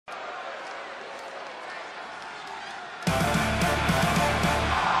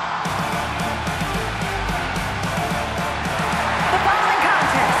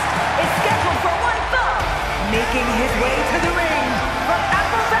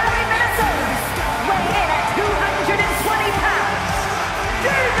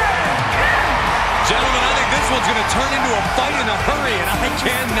a fight in a hurry, and I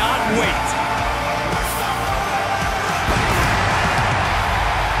cannot wait.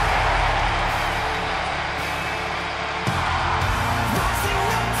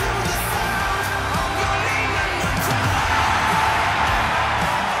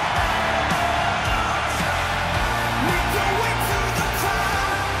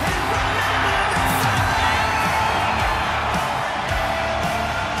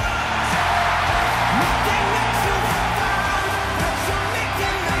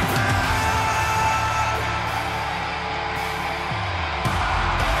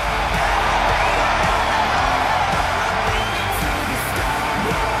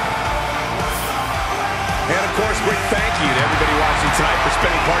 Big thank you to everybody watching tonight for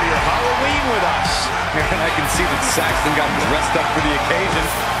spending part of your Halloween with us. And I can see that Saxton got dressed up for the occasion.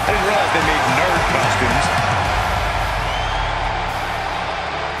 I didn't realize they made nerd costumes.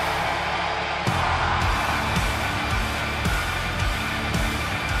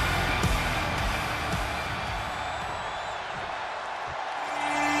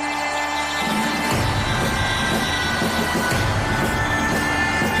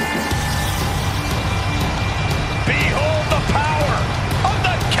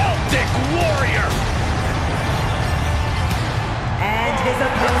 His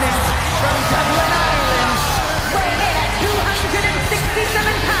opponent from Dublin, Ireland, weighing in at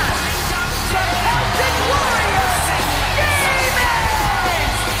 267 pounds, the Celtic Warrior, Sheamus!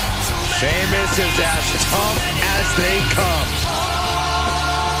 Sheamus is as tough as they come.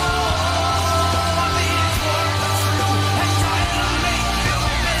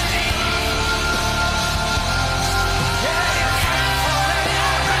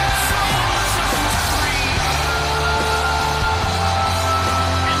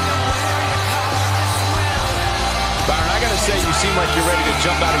 Say you seem like you're ready to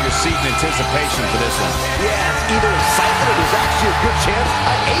jump out of your seat in anticipation for this one. Yeah, it's either excitement or there's actually a good chance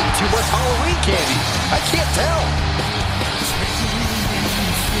I ate too much Halloween candy. I can't tell.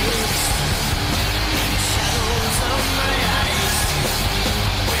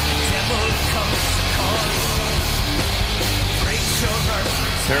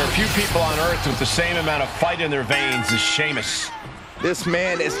 There are few people on earth with the same amount of fight in their veins as Sheamus. This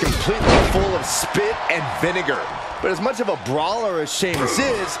man is completely full of spit and vinegar. But as much of a brawler as Sheamus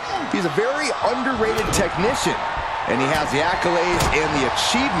is, he's a very underrated technician. And he has the accolades and the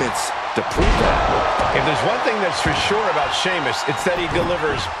achievements to prove that. If there's one thing that's for sure about Sheamus, it's that he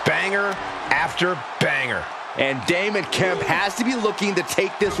delivers banger after banger. And Damon Kemp has to be looking to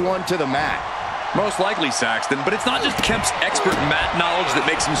take this one to the mat. Most likely, Saxton, but it's not just Kemp's expert mat knowledge that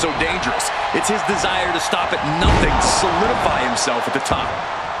makes him so dangerous. It's his desire to stop at nothing, solidify himself at the top.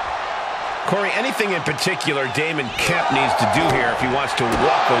 Corey, anything in particular Damon Kemp needs to do here if he wants to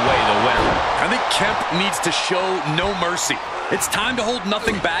walk away the winner? I think Kemp needs to show no mercy. It's time to hold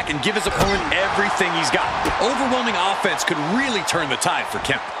nothing back and give his opponent everything he's got. Overwhelming offense could really turn the tide for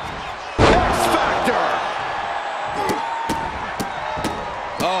Kemp. X Factor!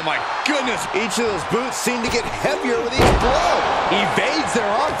 Oh my goodness! Each of those boots seem to get heavier with each blow. Evades their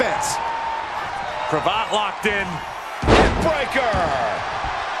offense. Cravat locked in. Neckbreaker!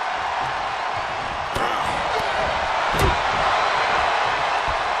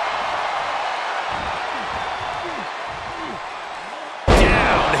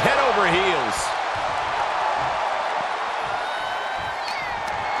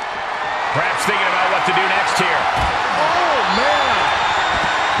 Perhaps thinking about what to do next here. Oh, man!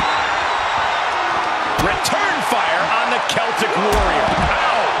 Return fire on the Celtic Warrior.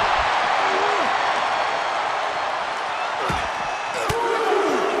 Ow!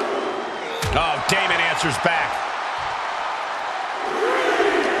 Oh, Damon answers back.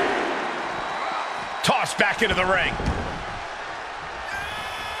 Tossed back into the ring.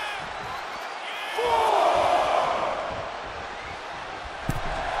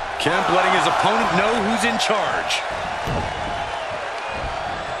 Kemp letting his opponent know who's in charge.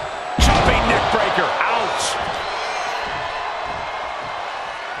 Jumping neckbreaker. Ouch.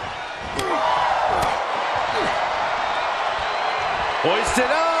 Hoisted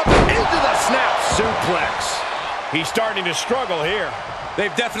up into the snap suplex. He's starting to struggle here.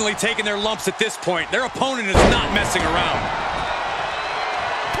 They've definitely taken their lumps at this point. Their opponent is not messing around.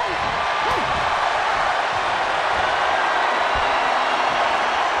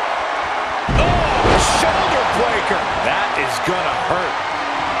 Shoulder breaker. That is gonna hurt.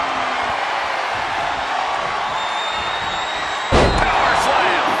 Power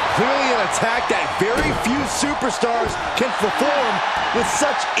slam. Clearly an attack that very few superstars can perform with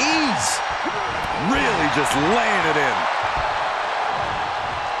such ease. Really just laying it in.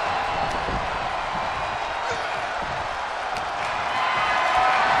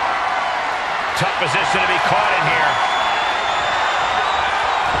 tough position to be caught in here.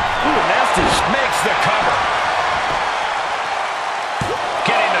 Ooh, nasty. Makes the cover.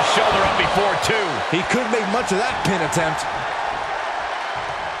 Getting the shoulder up before two. He couldn't make much of that pin attempt.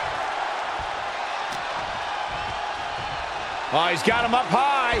 Oh, he's got him up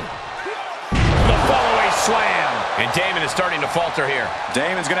high. The follow-away slam. And Damon is starting to falter here.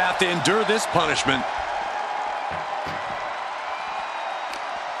 Damon's going to have to endure this punishment.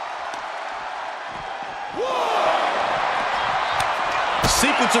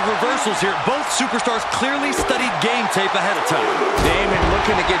 Sequence of reversals here. Both superstars clearly studied game tape ahead of time. Damon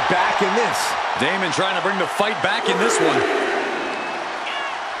looking to get back in this. Damon trying to bring the fight back in this one.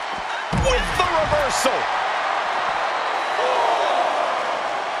 With the reversal.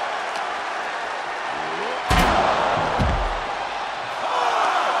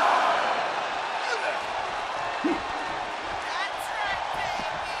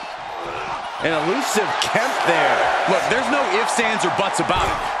 An elusive Kemp there. Look, there's no ifs, ands, or buts about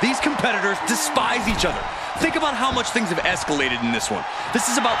it. These competitors despise each other. Think about how much things have escalated in this one. This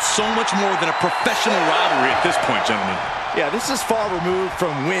is about so much more than a professional rivalry at this point, gentlemen. Yeah, this is far removed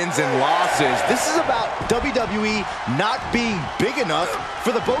from wins and losses. This is about WWE not being big enough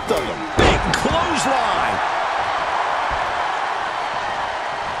for the both of them. Big clothesline.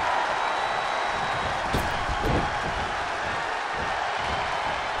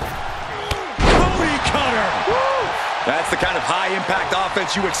 That's the kind of high-impact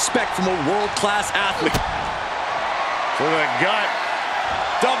offense you expect from a world-class athlete. To the gut.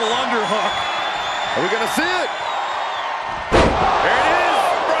 Double underhook. Are we going to see it? There it is.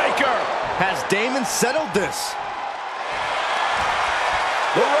 Breaker. Has Damon settled this?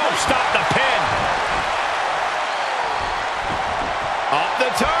 The rope stopped the pin. Up the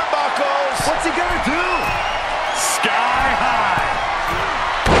turnbuckles. What's he going to do? Sky high.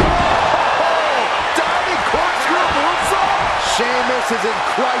 Sheamus is in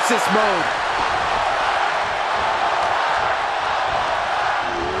crisis mode.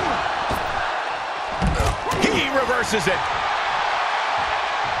 He reverses it.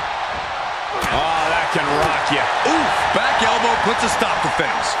 Oh, that can rock you. Oof, back elbow puts a stop to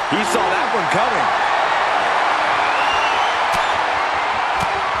things. He saw that one coming.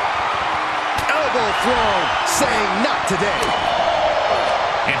 Elbow throw, saying not today.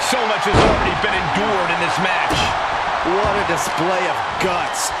 And so much has already been endured in this match. What a display of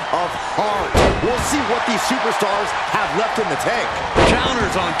guts, of heart. We'll see what these superstars have left in the tank.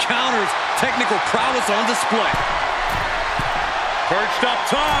 Counters on counters, technical prowess on display. Perched up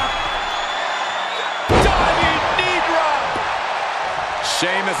top. Diving knee drop.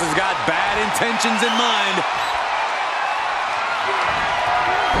 Sheamus has got bad intentions in mind.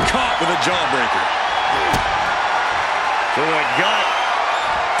 Caught with a jawbreaker. To the gut.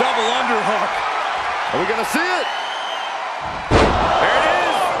 Double underhook. Are we going to see it? There it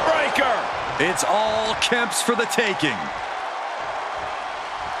is, breaker. It's all Kemp's for the taking.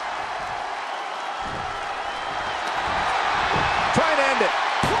 Try and end it.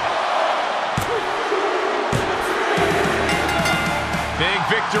 Big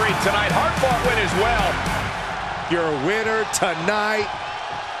victory tonight. Hard-fought win as well. Your winner tonight.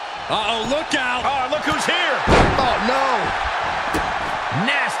 Uh-oh, look out. Oh, look who's here. Oh, no.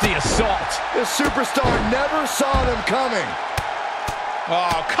 Nasty assault. The superstar never saw them coming.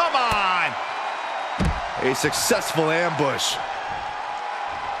 Oh, come on. A successful ambush.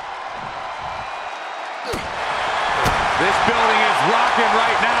 This building is rocking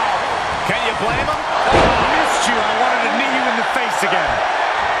right now. Can you blame him? Oh, I missed you. I wanted to knee you in the face again.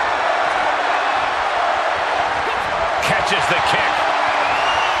 Catches the kick.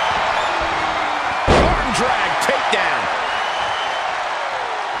 Arm drag, takedown.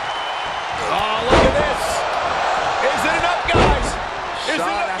 Oh, look at this. Is it enough, guys? Is it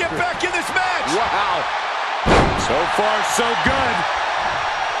enough to get back in this match? Wow. So far, so good.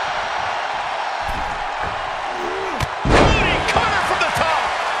 Loading cutter from the top.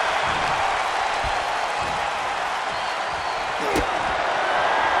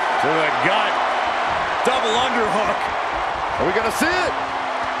 To the gut. Double underhook. Are we going to see it?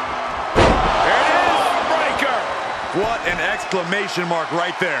 There it is, breaker. What an exclamation mark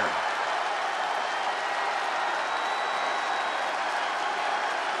right there.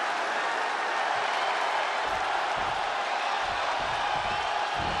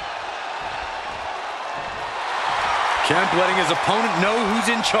 Kemp letting his opponent know who's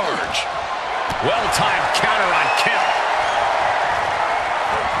in charge. Well-timed counter on Kemp.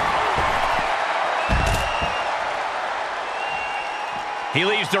 He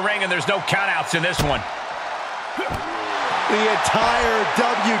leaves the ring and there's no countouts in this one. The entire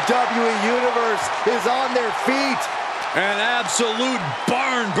WWE Universe is on their feet. An absolute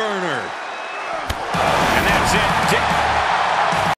barn burner. And that's it.